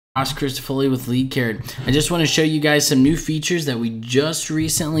Chris Foley with Lead Carrot. I just want to show you guys some new features that we just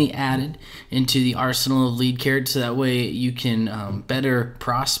recently added into the arsenal of Lead Carrot, so that way you can better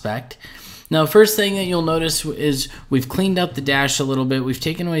prospect. Now, first thing that you'll notice is we've cleaned up the dash a little bit. We've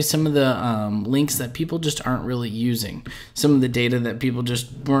taken away some of the links that people just aren't really using, some of the data that people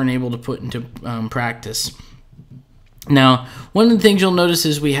just weren't able to put into practice. Now, one of the things you'll notice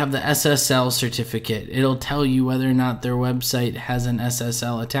is we have the SSL certificate. It'll tell you whether or not their website has an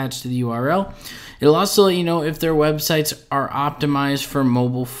SSL attached to the URL. It'll also let you know if their websites are optimized for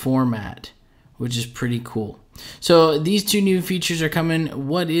mobile format, which is pretty cool. So these two new features are coming.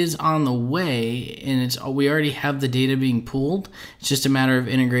 What is on the way, and we already have the data being pooled. It's just a matter of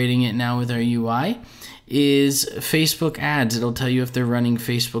integrating it now with our UI. Is Facebook ads. It'll tell you if they're running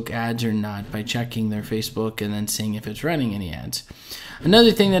Facebook ads or not by checking their Facebook and then seeing if it's running any ads.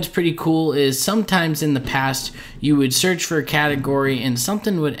 Another thing that's pretty cool is sometimes in the past you would search for a category and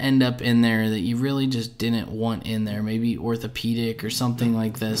something would end up in there that you really just didn't want in there, maybe orthopedic or something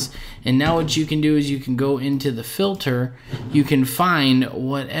like this. And now what you can do is you can go into the filter, you can find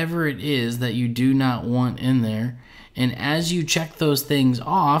whatever it is that you do not want in there, and as you check those things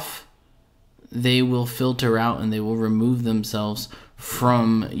off, they will filter out and they will remove themselves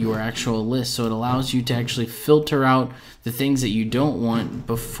from your actual list. So it allows you to actually filter out the things that you don't want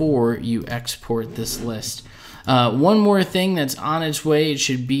before you export this list. One more thing that's on its way. It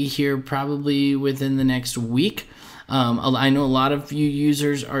should be here probably within the next week. I know a lot of you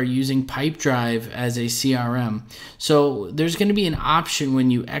users are using Pipedrive as a CRM. So there's going to be an option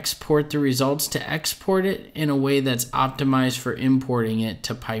when you export the results to export it in a way that's optimized for importing it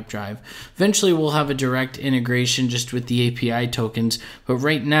to Pipedrive. Eventually we'll have a direct integration just with the API tokens, but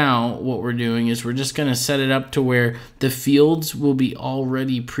right now what we're doing is we're just going to set it up to where the fields will be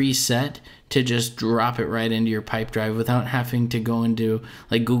already preset to just drop it right into your Pipedrive without having to go into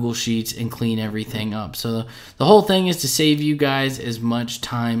like Google Sheets and clean everything up. So the whole thing is to save you guys as much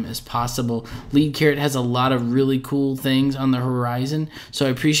time as possible. Lead Carrot has a lot of really cool things on the horizon, so I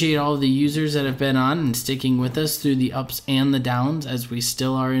appreciate all of the users that have been on and sticking with us through the ups and the downs as we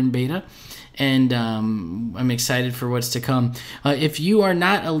still are in beta. And I'm excited for what's to come. If you are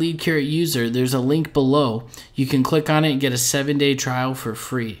not a Lead Carrot user, there's a link below. You can click on it and get a 7-day trial for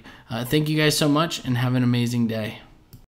free. Thank you guys so much and have an amazing day.